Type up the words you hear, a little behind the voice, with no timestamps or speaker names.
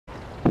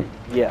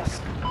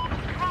Yes.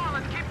 Come on,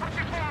 let's keep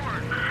pushing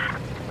forward.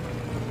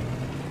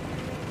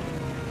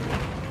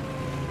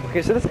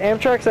 Okay, so this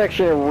Amtrak's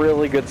actually a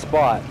really good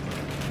spot.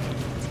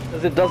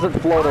 Because it doesn't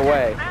float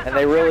away, and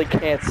they really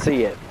can't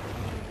see it.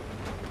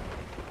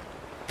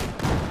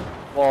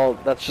 Well,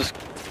 that's just...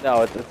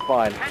 No, it's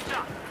fine. Heads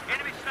up.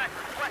 Enemy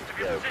sniper west of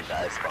your Yo, position.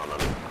 guys spawn on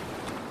them.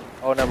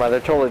 Oh, never mind, they're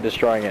totally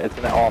destroying it. It's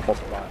an awful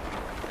spot.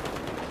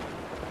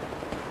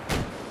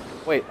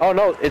 Wait, oh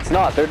no, it's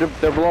not. They're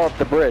blowing up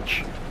the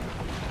bridge.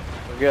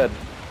 We're good.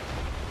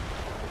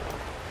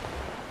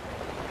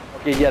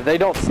 Okay, yeah, they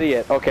don't see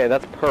it. Okay,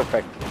 that's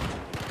perfect.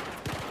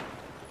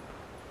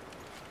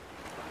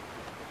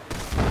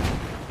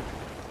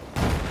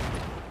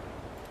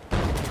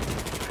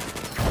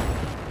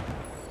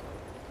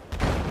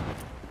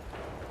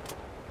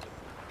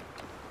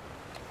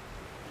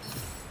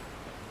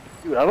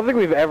 Dude, I don't think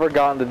we've ever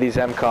gotten to these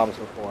MCOMs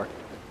before.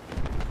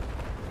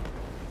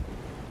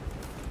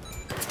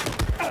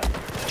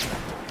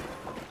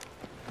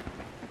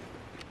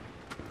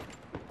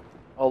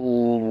 A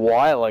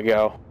while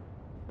ago.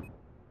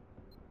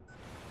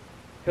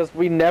 Because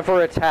we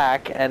never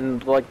attack,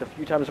 and like the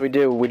few times we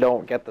do, we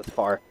don't get this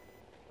far.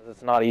 Because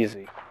it's not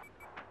easy.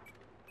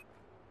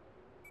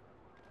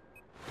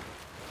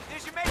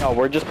 No,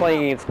 we're just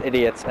playing against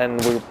idiots, and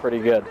we're pretty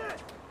good.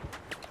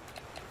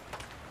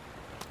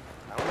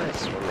 How am I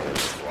swimming in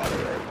this water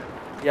right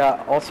now?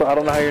 Yeah, also, I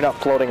don't know how you're not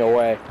floating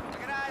away.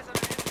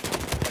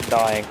 And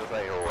dying. It's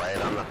like right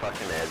on the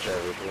fucking edge of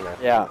everything.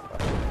 Yeah.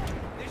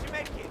 There's your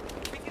medkit.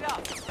 Pick it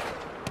up.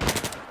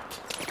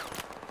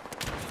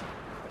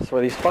 I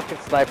swear, these fucking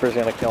snipers are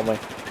gonna kill me.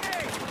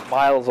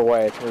 Miles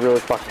away, it's really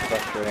fucking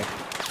frustrating.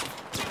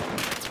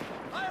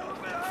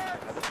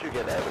 How did you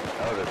get out?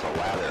 Oh, there's a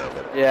ladder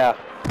over there. Yeah.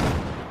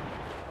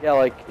 Yeah,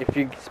 like, if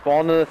you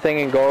spawn in the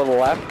thing and go to the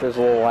left, there's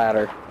a little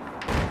ladder.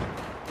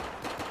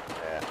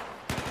 Yeah.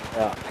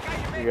 Yeah.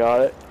 You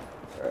got it?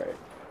 Alright.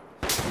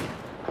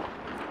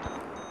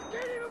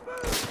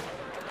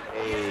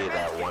 Hey,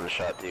 that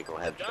one-shot deagle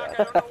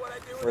headshot.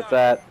 Where's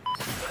that?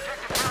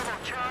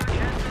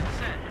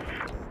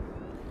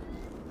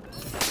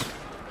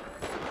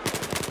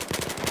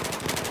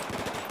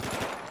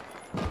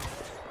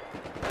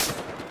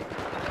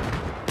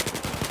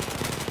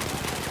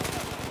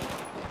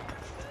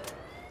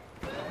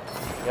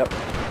 Yep.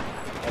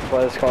 That's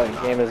why this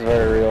game is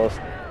very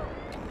realistic.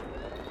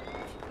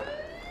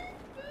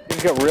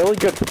 He's got really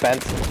good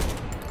fences.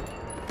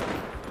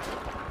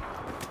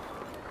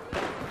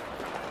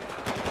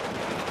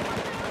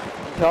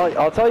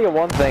 I'll tell you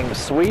one thing,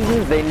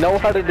 Sweden, they know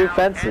how to do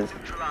fences.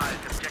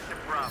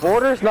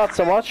 Borders, not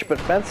so much, but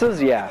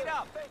fences, yeah.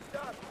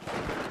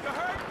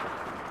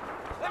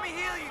 Let me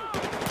heal you.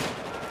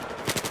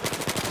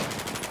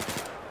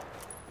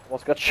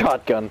 Almost got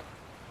shotgun.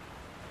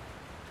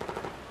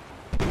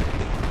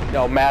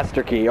 No,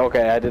 master key.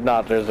 Okay, I did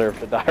not deserve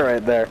to die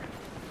right there.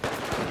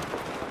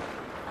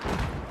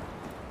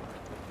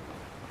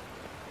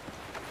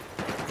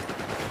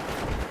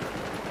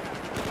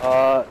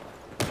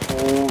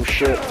 Oh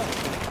shit. This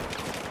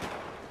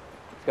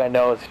guy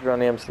knows you're on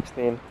the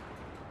M16.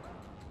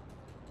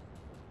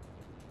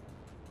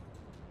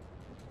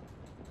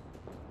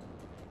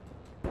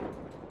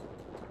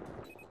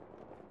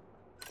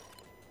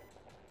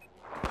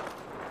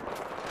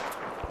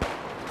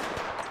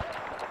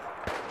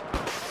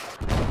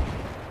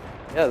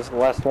 Yeah, this is the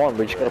last one,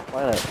 we just gotta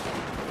plan it.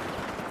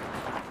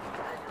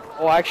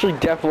 Oh, I actually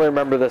definitely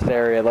remember this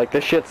area. Like,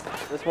 this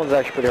one's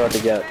actually pretty hard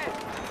to get.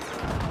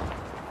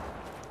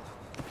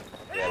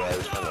 Yeah, that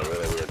was kind of a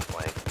really weird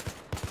flank.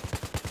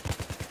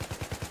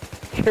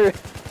 Kieran,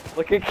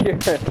 look at Kieran.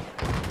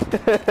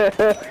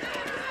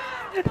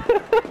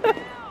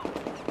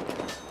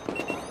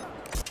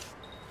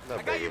 No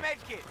I got biggie. your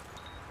medkit.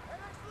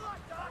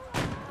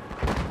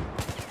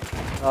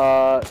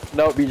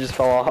 Nope, you just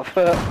fell off.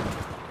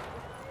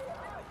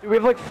 Dude, we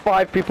have like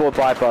 5 people with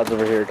bipods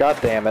over here. God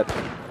damn it.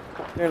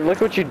 Dude, look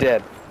what you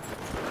did.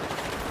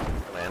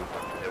 Man,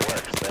 it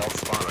works. They all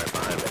spawn right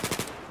behind it.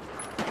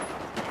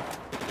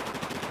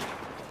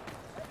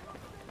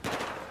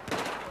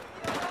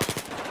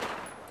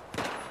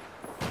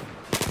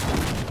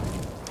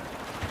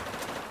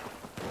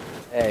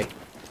 Hey.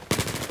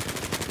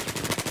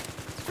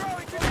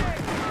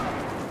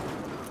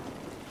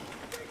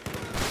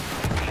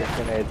 Shit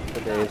grenades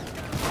for days.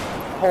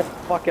 The whole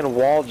fucking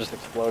wall just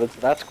exploded, so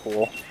that's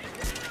cool.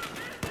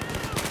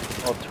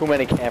 Oh, too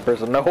many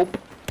campers. Nope.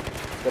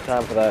 Good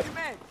time for that.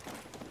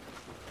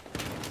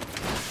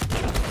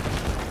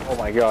 Oh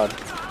my god.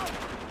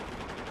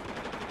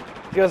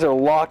 You guys are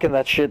locking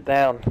that shit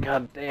down.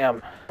 God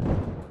damn.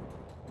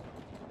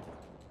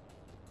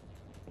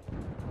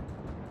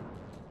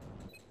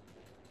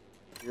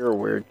 You're a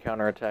weird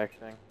counterattack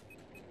thing.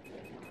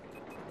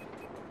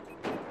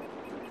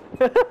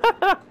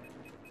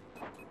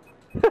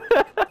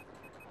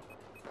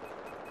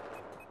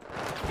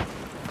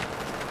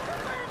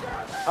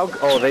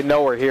 Oh, they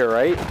know we're here,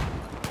 right?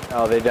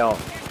 No, they don't.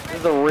 This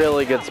is a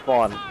really good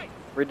spawn.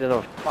 Read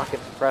a fucking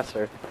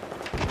suppressor.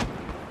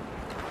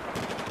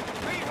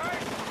 Are you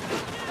hurt?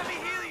 Let me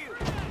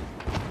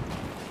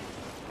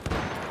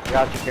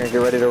Got you, Kieran. Get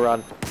ready to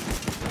run.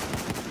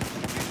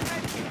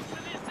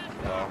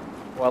 Oh,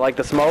 I like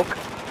the smoke.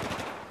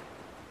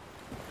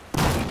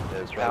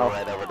 It's running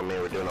right over to me.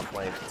 We're doing a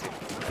plane.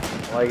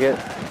 I like it.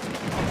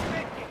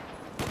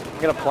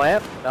 You gonna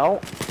plant? No?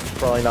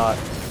 Probably not.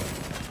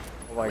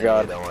 Oh my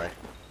god. Don't worry.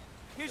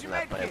 Here's your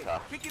med kit.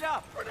 Pick it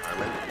up.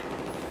 Armin.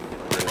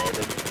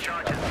 Grenaded.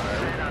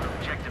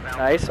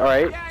 Nice,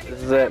 alright.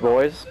 This is it,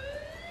 boys.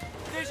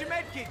 There's your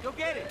med kit. Go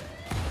get it.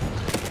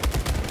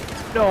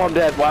 No, I'm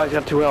dead. Wow, he's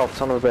got 2 health,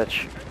 son of a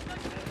bitch.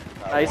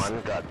 Got Nice.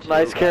 one, got two,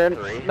 Nice, got Karen.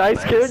 three.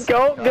 Nice, Karen.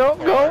 Go, Got go,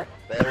 four. go.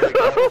 There we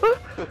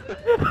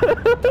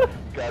go.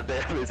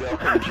 Goddamn, he's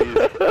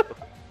LMGs.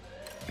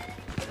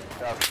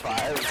 Got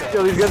 5.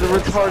 Yo, these guys are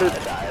Died.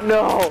 retarded.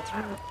 No.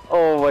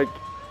 Oh my.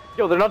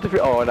 Yo, they're not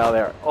defeated. Oh, now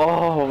they are.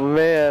 Oh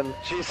man.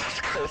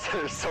 Jesus Christ,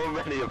 there's so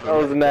many of them. That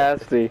was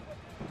nasty.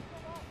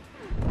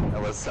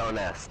 That was so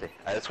nasty.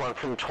 I just went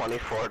from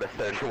 24 to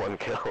 31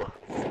 kills.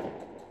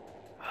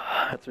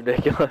 That's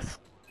ridiculous.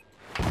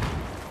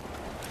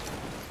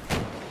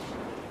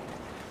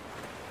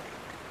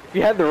 If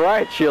you had the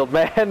riot shield,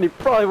 man, you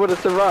probably would have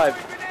survived.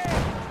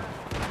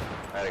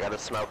 Alright, I got a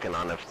smoking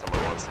on if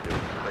someone wants to do a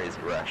crazy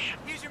rush.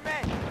 Here's your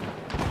med.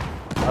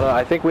 I don't know,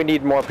 I think we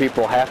need more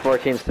people. Half of our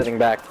team's sitting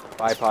back,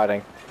 bipoding.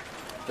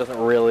 It doesn't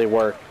really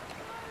work.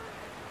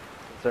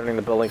 Concerning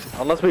the buildings.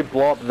 Unless we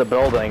blow up the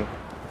building,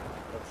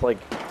 that's like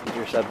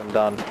easier said than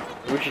done.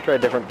 We should try a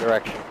different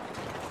direction.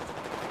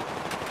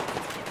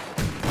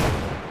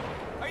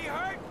 Are you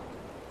hurt?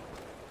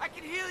 I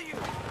can heal you.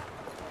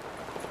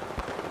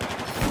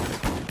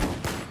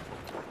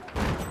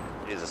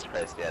 Jesus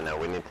Christ, yeah, no,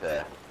 we need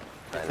to...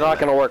 It's not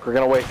gonna work, we're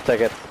gonna waste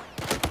tickets.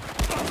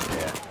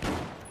 Yeah.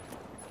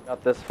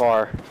 Not this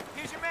far.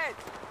 Here's your med.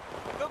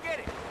 Go get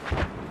it.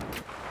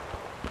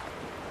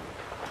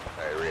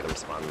 Sorry, read them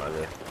spawning on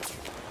you.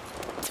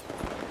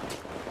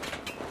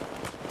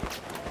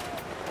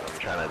 I'm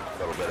trying to a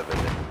little bit of a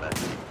different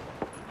mess.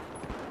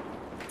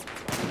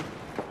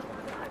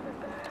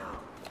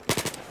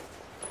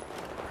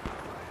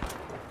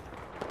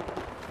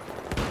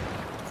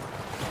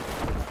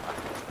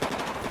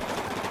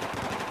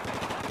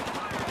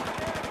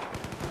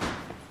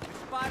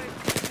 Spotted.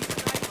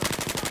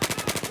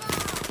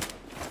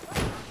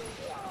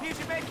 Here's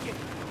your med kit.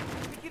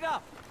 Pick it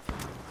up.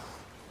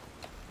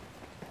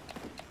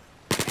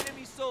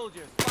 Enemy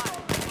soldiers.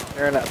 Spotted.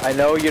 Aaron, I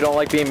know you don't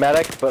like being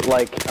medic, but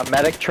like a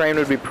medic train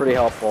would be pretty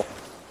helpful.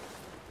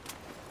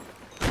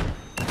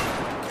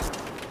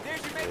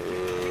 There's your med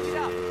kit. Pick it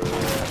up.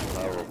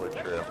 Probably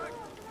true.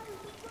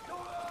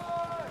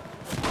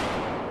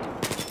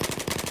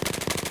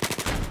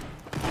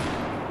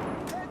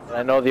 And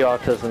I know the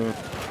autism.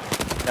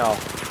 No.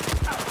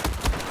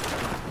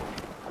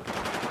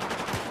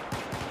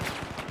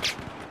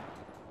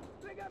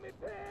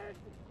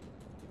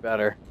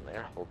 Better.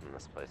 They're holding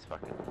this place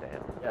fucking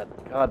down. Yeah,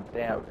 god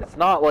damn. It's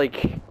not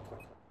like...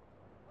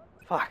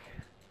 Fuck.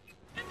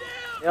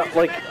 Yeah,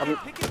 like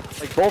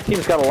both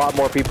teams got a lot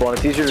more people and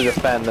it's easier to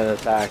defend than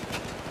attack.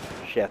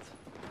 Shit.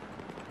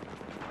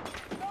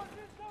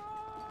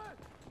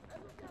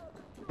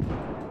 We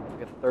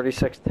got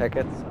 36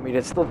 tickets. I mean,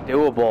 it's still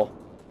doable.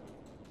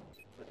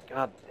 But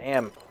god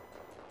damn.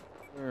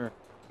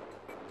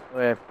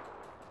 Anyway,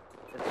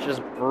 it's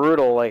just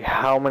brutal, like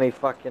how many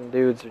fucking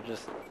dudes are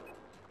just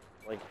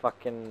like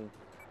fucking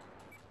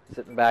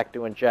sitting back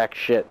doing jack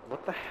shit.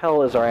 What the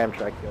hell is our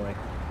Amtrak doing?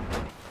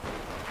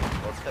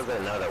 Well, it's because they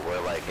know that we're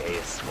like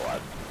a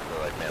squad. They're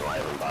like, man, why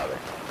even bother?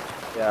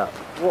 Yeah.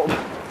 Well,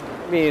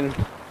 I mean,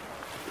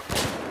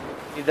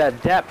 need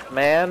that depth,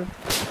 man.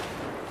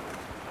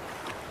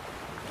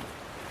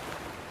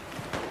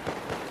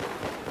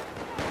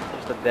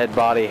 Just a dead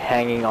body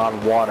hanging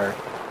on water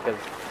because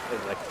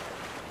physics.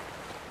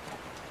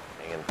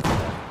 Hanging from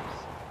that.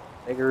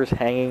 Niggers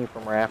hanging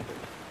from rafters.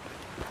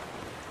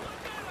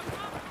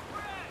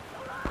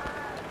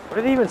 Where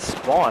did they even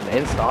spawn?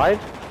 Inside?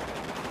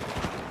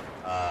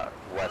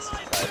 West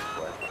side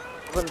way.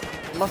 Well, then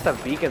they must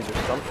have beacons or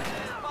something.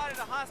 Spotted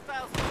a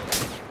hostile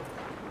soldier.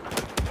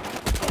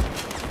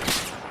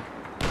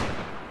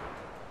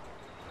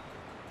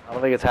 I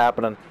don't think it's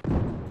happening.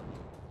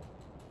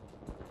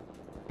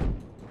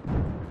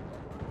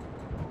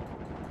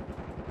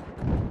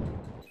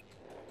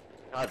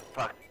 God,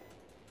 fuck.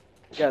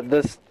 Yeah,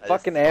 this I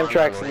fucking just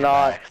spawned Amtrak's on the way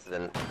not. by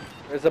accident.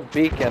 There's a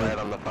beacon. Right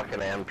on the fucking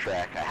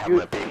Amtrak. I have You-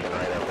 my beacon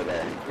right over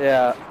there.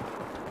 Yeah.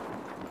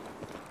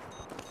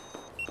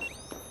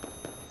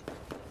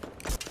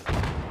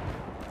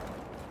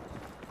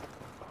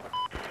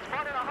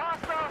 Spotted a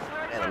hostile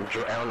soldier. And I'm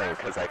drowning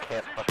because I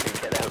can't fucking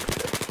get out of it.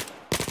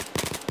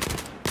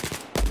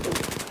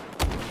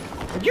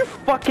 Are you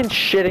fucking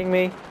shitting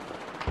me?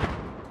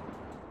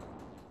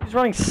 He's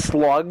running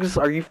slugs?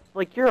 Are you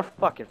like you're a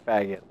fucking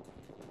faggot?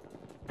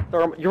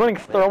 You're running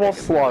thermal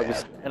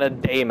slugs and a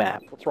day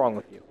map. What's wrong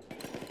with you?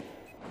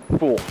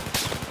 Fool.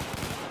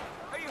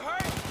 Are you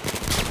hurt?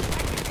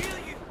 I can heal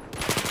you.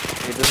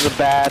 Dude, this is a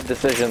bad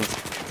decisions.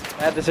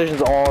 Bad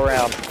decisions all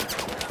around.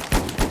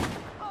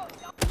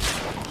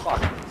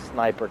 Fuck.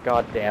 Sniper,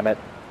 god damn it.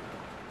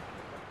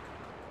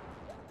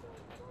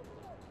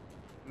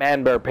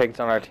 Man bear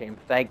pigs on our team.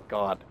 Thank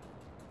God.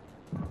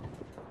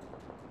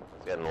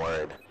 It's getting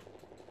worried.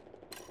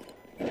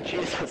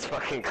 Jesus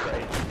fucking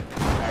Christ. I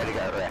had to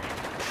get wrecked.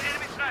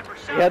 Enemy sniper,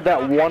 He had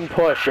that one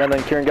push, and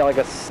then Kieran got like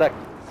a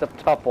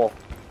septuple.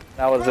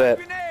 That was it.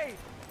 Grenade!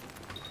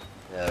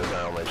 Yeah, that was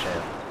my only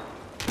chance.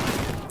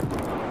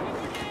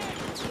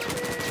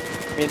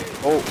 I mean,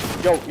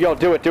 oh, yo,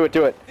 do it.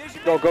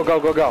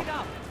 Go.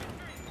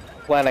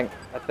 Planning,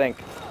 I think.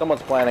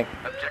 Someone's planning.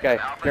 Okay,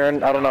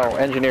 Kieran, I don't know.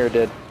 Engineer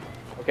did.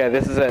 Okay,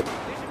 this is it.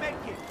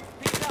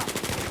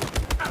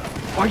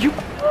 Are you?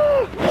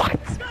 What?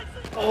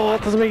 Oh,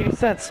 that doesn't make any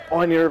sense. Oh,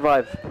 I need to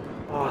revive.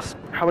 Oh,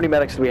 how many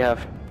medics do we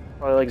have?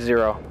 Probably like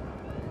 0.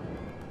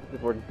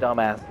 People are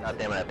dumbasses. God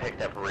damn it, I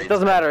picked up Reed's. It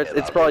doesn't matter.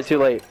 It's probably too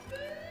late.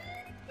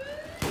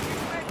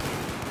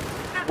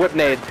 Whip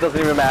nade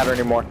doesn't even matter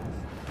anymore.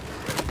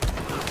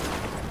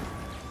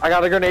 I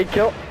got a grenade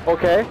kill.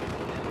 Okay.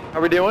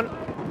 How we doing?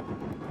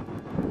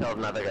 Still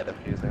another guy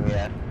defusing,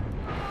 yeah.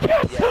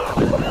 Yes!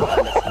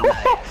 Yeah,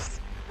 nice.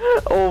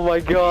 Oh my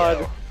god.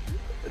 Yo.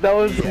 That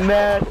was Yeah.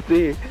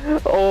 nasty.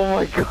 Oh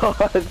my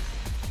god.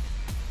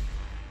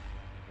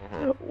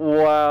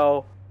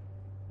 Wow.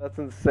 That's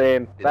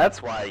insane. Dude,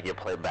 that's why you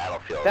play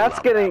Battlefield. That's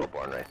not getting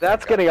Battleborn, right?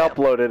 that's getting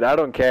Goddamn. uploaded. I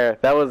don't care.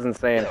 That was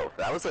insane. Yo,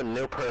 that was a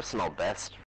new personal best